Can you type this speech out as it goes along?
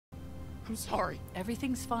I'm sorry.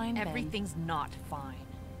 Everything's fine, Ben. Everything's not fine.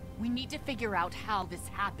 We need to figure out how this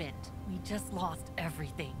happened. We just lost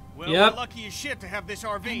everything. Well, Yep. we're lucky as shit to have this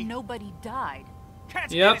RV. And nobody died.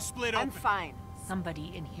 Cat's Yep. head is split open. I'm fine.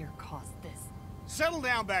 Somebody in here caused this. Settle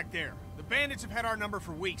down back there. The bandits have had our number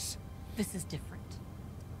for weeks. This is different.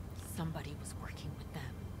 Somebody was working with them.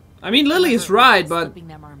 I mean, Lily is right, but Slipping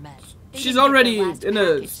them our meds. They she's didn't get already their last in a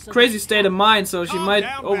package, so crazy they state of mind, so she Calm might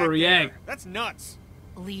down back overreact. there. That's nuts.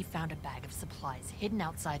 Lee found a bag of supplies hidden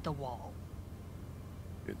outside the wall.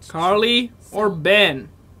 It's Carly or Ben?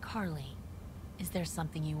 Carly, is there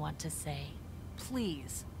something you want to say?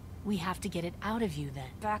 Please. We have to get it out of you then.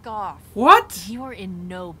 Back off. What? You're in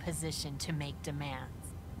no position to make demands.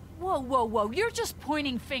 Whoa, whoa, whoa. You're just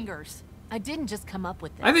pointing fingers. I didn't just come up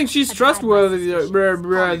with this. I think she's I've had my trustworthy, suspicions.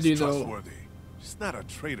 Carly's though. trustworthy. She's not a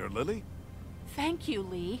traitor, Lily. Thank you,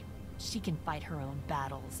 Lee. She can fight her own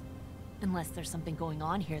battles. Unless there's something going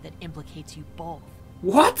on here that implicates you both.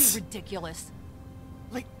 What? Ridiculous.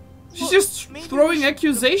 Like, She's look, just maybe we throwing should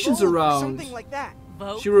accusations vote or around. Something like that.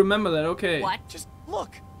 Vote? She remember that, okay. What? Just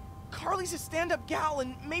look. Carly's a stand-up gal,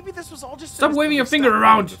 and maybe this was all just. Stop waving your finger Stop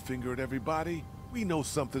around. pointing the finger at everybody. We know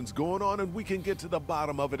something's going on, and we can get to the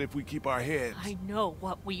bottom of it if we keep our heads. I know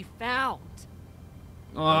what we found.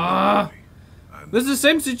 This is the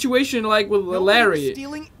same situation like with Nobody was Larry.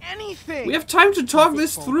 stealing anything. We have time to talk Was it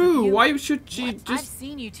this both of through. you? Why should she I've just...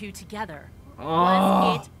 seen you two together. Oh.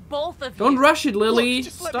 Was it both of Don't you? rush it, Look, Lily.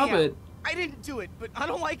 just let Stop me out. it. I didn't do it, but I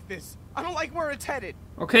don't like this. I don't like where it's headed.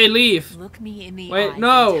 Okay, leave. Look me in the Wait, eyes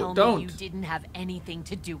no, and tell don't. me you didn't have anything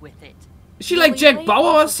to do with it. Is she like Lily, Jack lay Bauer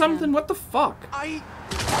off or of something? him. What the fuck? Oh!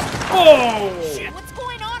 Oh! What's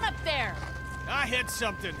going on up there? I hit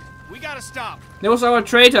something. We gotta stop. That was our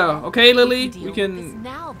traitor. Okay, Lily? deal We with this can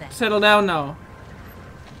now then. settle down now.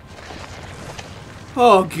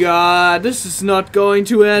 Oh god, this is not going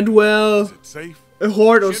to end well. Is it safe, A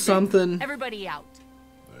horde or Should be. something. Everybody out.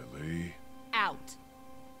 Lily? Out.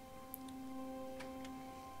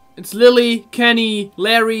 It's Lily, Kenny,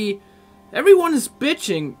 Larry. Everyone is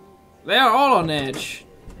bitching. They are all on edge.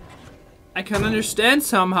 I can understand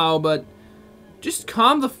somehow, but just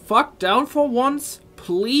calm the fuck down for once,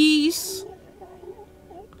 please.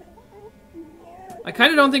 I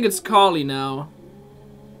kind of don't think it's Carly now.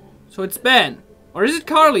 So it's Ben. Or is it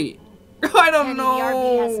Carly? I don't Kenny, know. the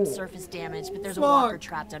RV has some surface damage, but there's a walker Fuck.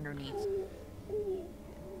 trapped underneath.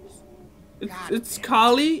 It's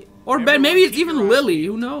Carly or Ben. Everyone Maybe it's keep your even eyes Lily.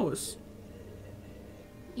 Who knows?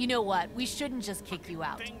 You know what? We shouldn't just kick you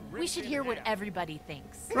out. Thing We ripped should in hear what half. everybody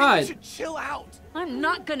thinks. Maybe Right. You should chill out. I'm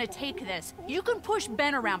not gonna take this. You can push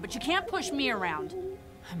Ben around, but you can't push me around.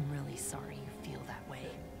 I'm really sorry you feel that way.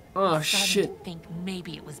 Oh I'm starting shit. to think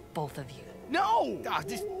maybe it was both of you. No!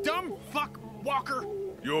 This dumb fuck Walker.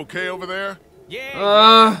 You okay over there?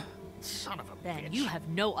 Yeah. Son of a Ben, bitch. you have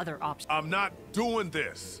no other option. I'm not doing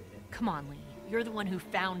this. Come on, Lee. You're the one who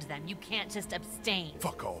found them. You can't just abstain.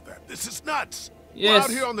 Fuck all that. This is nuts. Yes. We're out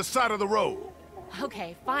here on the side of the road.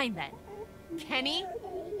 Okay, fine then. Kenny?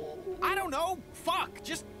 I don't know. Fuck.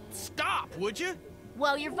 Just stop, would you?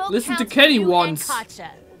 Well, your vote Listen to counts Kenny for you once. and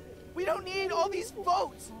Katja. We don't need all these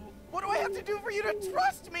votes. What do I have to do for you to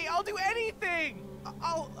trust me? I'll do anything.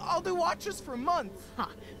 I'll do watches for months. Huh,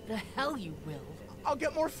 the hell you will. I'll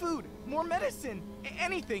get more food, more medicine,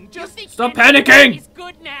 anything. Just Stop panicking! He's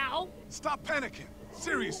good now. Stop panicking.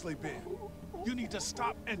 Seriously, Ben. You need to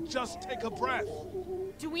stop and just take a breath.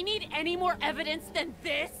 Do we need any more evidence than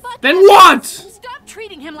this? Then what? Stop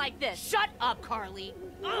treating him like this. Shut up, Carly.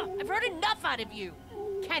 I've heard enough out of you.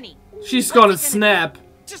 Kenny. She's what's gonna it snap.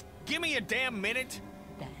 just give me a damn minute.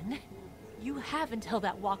 Ben, you have until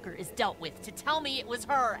that walker is dealt with to tell me it was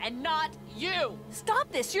her and not you.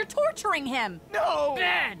 Stop this. You're torturing him. No.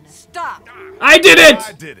 Ben! Stop. I did it!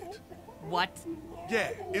 I did it. What?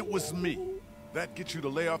 Yeah, it was me. That get you to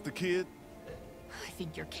lay off the kid? I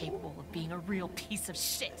think you're capable of being a real piece of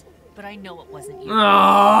shit, but I know it wasn't you.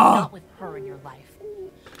 Ah. Not with her in your life.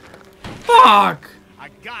 Fuck! I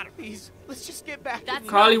got it. Please, let's just get back. That's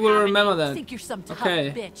Carly not will happening. remember You that. think you're some tough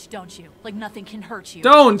Okay. bitch, don't you? Like nothing can hurt you.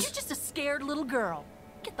 Don't. You're just a scared little girl.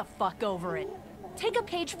 Get the fuck over it. Take a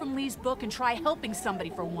page from Lee's book and try helping somebody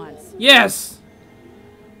for once. Yes!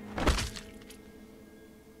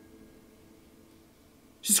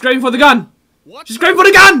 She's screaming for the gun! What's She's going for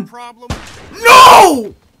the gun! Problem.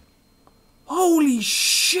 No! Holy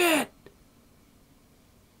shit!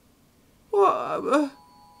 What?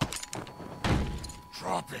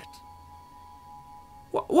 Drop it.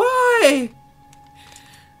 Why?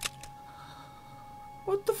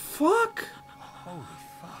 What the fuck? Holy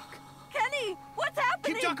fuck. Kenny, what's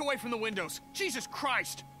happening? Keep duck away from the windows. Jesus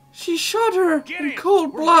Christ. She shot her Get in in!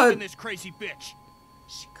 cold We're blood. leaving this crazy bitch.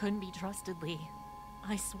 She couldn't be trusted, Lee.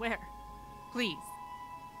 I swear. Please.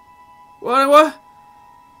 What?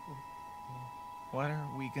 What are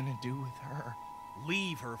we gonna do with her?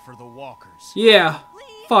 Leave her for the walkers. Yeah.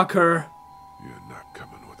 Fuck her. You're not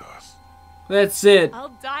coming with us. That's it. I'll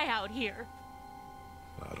die out here.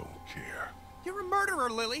 I don't care. You're a murderer,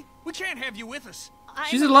 Lily. We can't have you with us.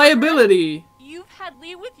 She's a liability. You've had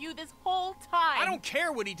Lee with you this whole time. I don't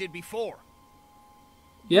care what he did before.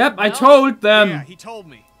 Yep, I No. told them. Yeah, he told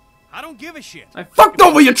me. I don't give a shit. I fucked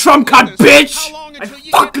over your trump card, How bitch! long I until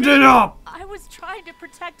you fucked get it up! I was trying to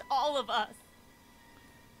protect all of us.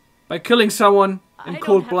 By killing someone in I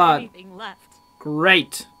cold don't have blood. anything left.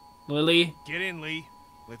 Great, Lily. Get in, Lee.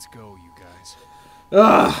 Let's go, you guys.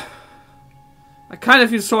 Ugh. I kind of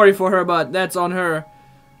feel sorry for her, but that's on her.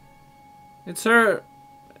 It's her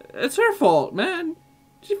fault, man.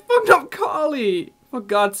 She fucked up Carly, for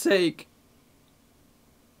God's sake.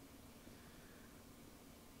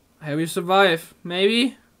 I hope you survive,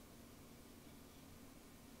 maybe?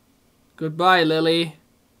 Goodbye, Lily.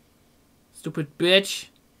 Stupid bitch.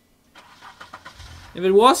 If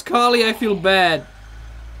it was Carly, I feel bad.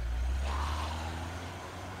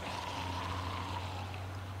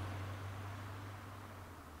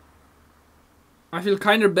 I feel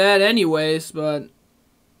kinda bad anyways, but...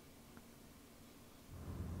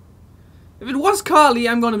 if it was Carly,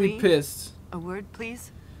 I'm gonna be pissed. A word,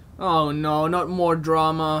 please? Oh no, not more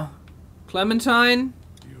drama. Clementine?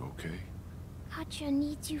 You okay? Katja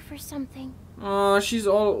needs you for something. Oh, she's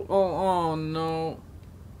all... oh no.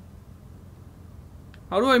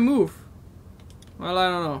 How do I move? Well, I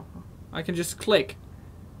don't know. I can just click.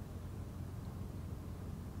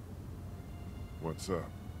 What's up?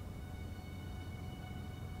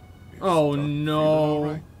 You Oh start feeling no. all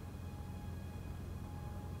right?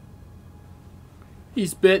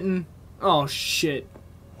 He's bitten. Oh shit.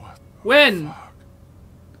 What the When? fuck?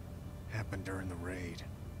 Happened during the raid.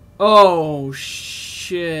 Oh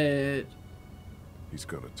shit. He's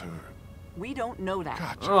gonna turn. We don't know that.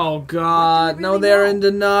 Gotcha. Oh god, now really they're know? in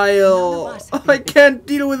denial. None of us have I been can't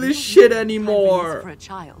deal with We this don't shit know what the timing is anymore. For a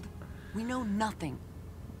child, we know nothing.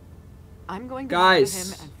 I'm going to Guys. meet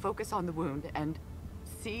with him and focus on the wound and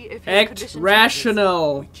see if his Act condition changes.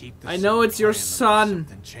 rational. We keep the I know same it's your plan unless son.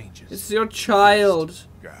 something changes. It's your child.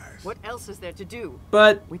 Guys. What else is there to do?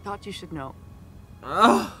 But We thought you should know.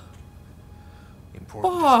 Important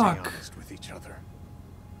to Fuck. stay honest with each other.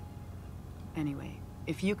 Anyway,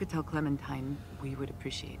 if you could tell Clementine, we would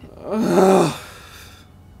appreciate it.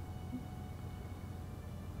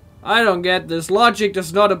 I don't get this. Logic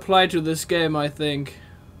does not apply to this game, I think.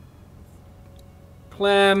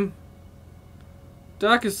 Clam.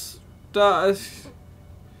 Duck is...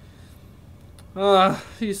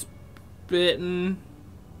 he's bitten.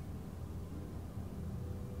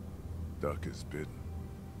 Duck is bitten.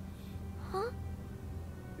 Huh?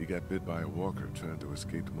 He got bit by a walker trying to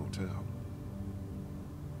escape the motel.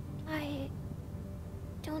 I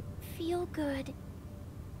don't feel good.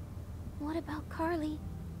 What about Carly?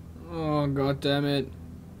 Oh, god damn it.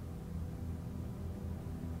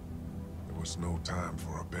 There was no time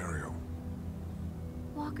for a burial.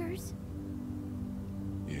 Walkers?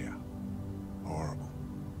 Yeah. Horrible.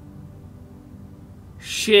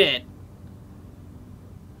 Shit.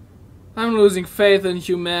 I'm losing faith in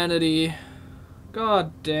humanity.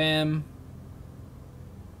 God damn.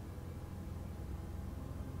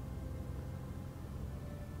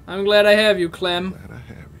 I'm glad I have you, Clem. Glad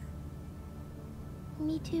I have you.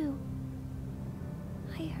 Me too.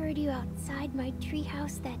 I heard you outside my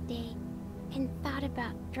treehouse that day and thought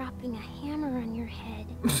about dropping a hammer on your head.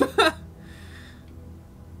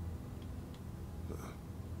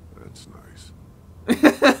 That's nice.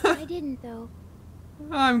 I didn't, though.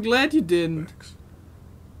 I'm glad you didn't. Thanks.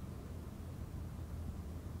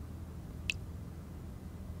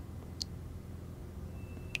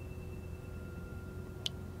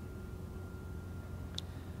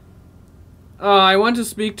 I want to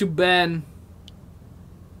speak to Ben.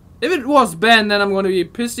 If it was Ben, then I'm going to be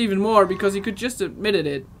pissed even more because he could just admitted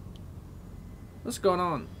it. What's going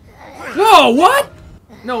on? Whoa, what?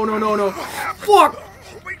 No, no, no, no. Fuck!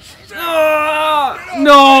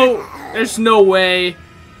 No! There's no way.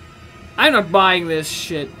 I'm not buying this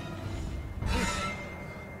shit.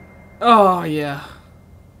 Oh, yeah.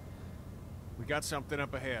 We got something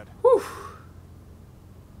up ahead. Whew.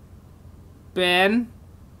 Ben?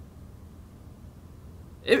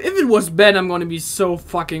 If it was Ben, I'm gonna be so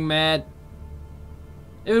fucking mad.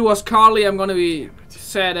 If it was Carly, I'm gonna be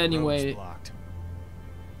sad anyway. Road's blocked.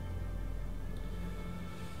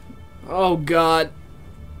 Oh god.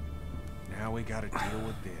 Now we gotta deal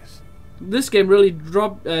with this. This game really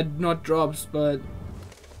not drops, but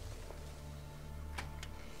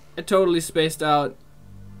it totally spaced out.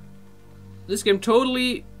 This game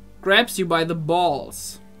totally grabs you by the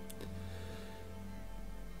balls.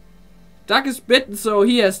 Duck is bitten, so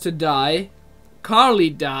he has to die. Carly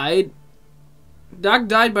died. Duck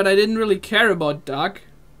died, but I didn't really care about Duck.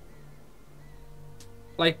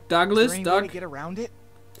 Like Douglas, Is there any way Duck. to get around it?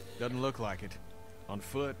 Doesn't look like it. On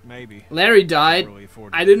foot, maybe. Larry died. Can't really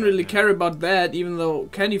afford to I do didn't that really now. care about that, even though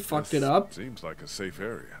Kenny fucked it up. Seems like a safe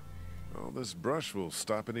area. All this brush will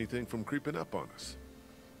stop anything from creeping up on us.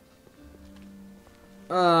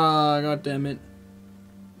 Ah, god damn it.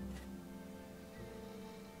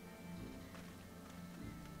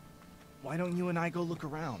 Why don't you and I go look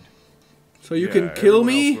around? So you Yeah, can kill everyone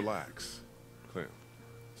me? else relax. Clem,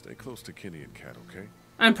 stay close to Kenny and Kat, okay?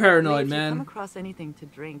 I'm paranoid, If you come man. across anything to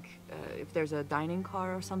drink, if there's a dining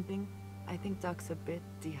car or something, I think Duck's a bit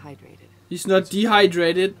dehydrated. He's not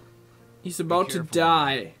dehydrated. He's about to careful.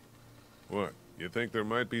 die. What? You think there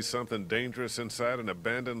might be something dangerous inside an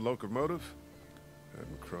abandoned locomotive?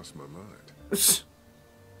 Hadn't crossed my mind.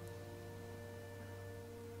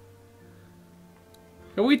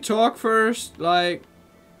 Can we talk first? Like,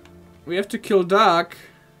 we have to kill Duck.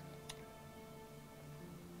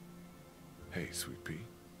 Hey, Sweet Pea,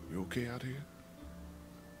 you okay out here?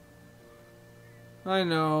 I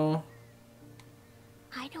know.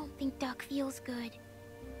 I don't think Duck feels good.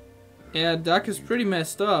 Yeah, Duck is pretty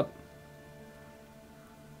messed up.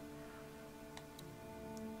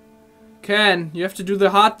 Ken, you have to do the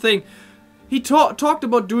hard thing. He talked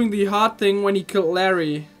about doing the hard thing when he killed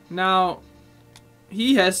Larry. Now,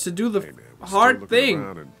 he has to do the Hey, man, we're still hard looking thing,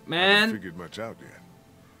 around and man. haven't figured much out yet.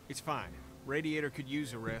 It's fine. Radiator could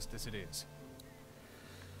use a rest as it is.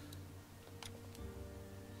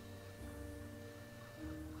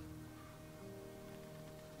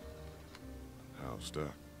 How's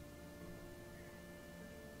Duck?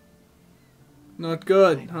 Not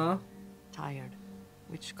good, huh? Tired.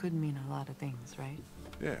 Which could mean a lot of things, right?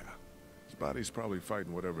 Yeah, his body's probably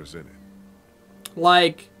fighting whatever's in it.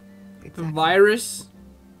 Like the Exactly. virus.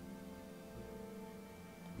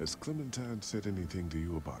 Has Clementine said anything to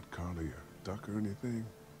you about Carly or Duck or anything?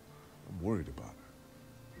 I'm worried about her.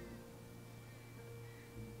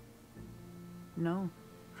 No.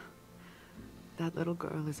 That little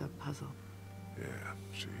girl is a puzzle. Yeah,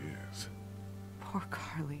 she is. Poor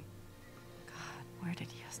Carly. God, where did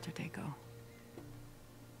yesterday go?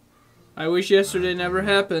 I wish yesterday never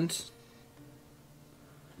happened.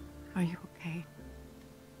 Are you okay?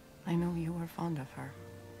 I know you were fond of her.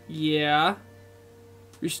 Yeah.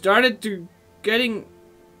 We started to getting,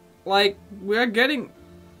 like, we're getting,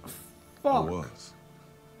 I fuck. was.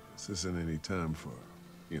 This isn't any time for,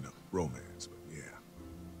 you know, romance, but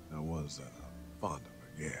yeah. I was, fond of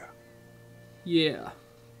her, yeah. Yeah.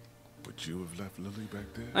 Would you have left Lily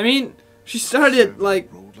back there? I mean, she started,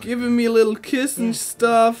 like, giving me a little kiss and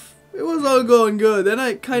stuff. It was all going good. Then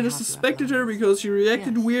I kind of suspected her because she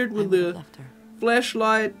reacted weird with the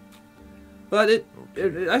flashlight. But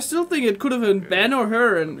I still think it could have been Ben or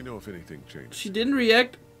her, Let me and know if anything changes. she didn't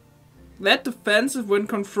react that defensive when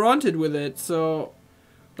confronted with it. So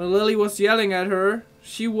when Lily was yelling at her,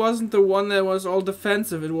 she wasn't the one that was all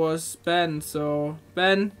defensive. It was Ben. So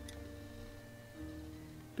Ben,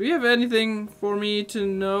 do you have anything for me to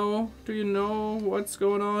know? Do you know what's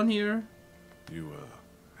going on here? You,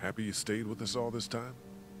 happy you stayed with us all this time?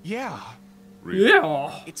 Yeah, Really?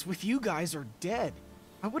 Yeah. it's with you guys or dead.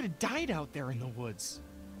 I would have died out there in the woods,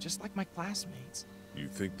 just like my classmates. You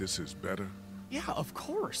think this is better? Yeah, of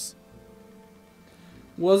course.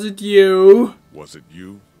 Was it you? Was it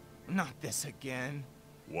you? Not this again.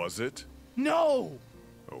 Was it? No!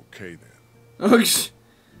 Okay then. Oh, he's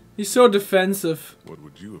so defensive. What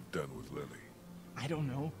would you have done with Lily? I don't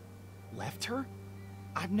know. Left her?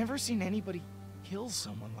 I've never seen anybody kill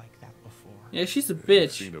someone like that before. Yeah, she's a You've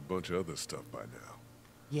bitch. seen a bunch of other stuff by now.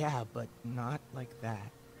 Yeah, but not like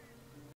that.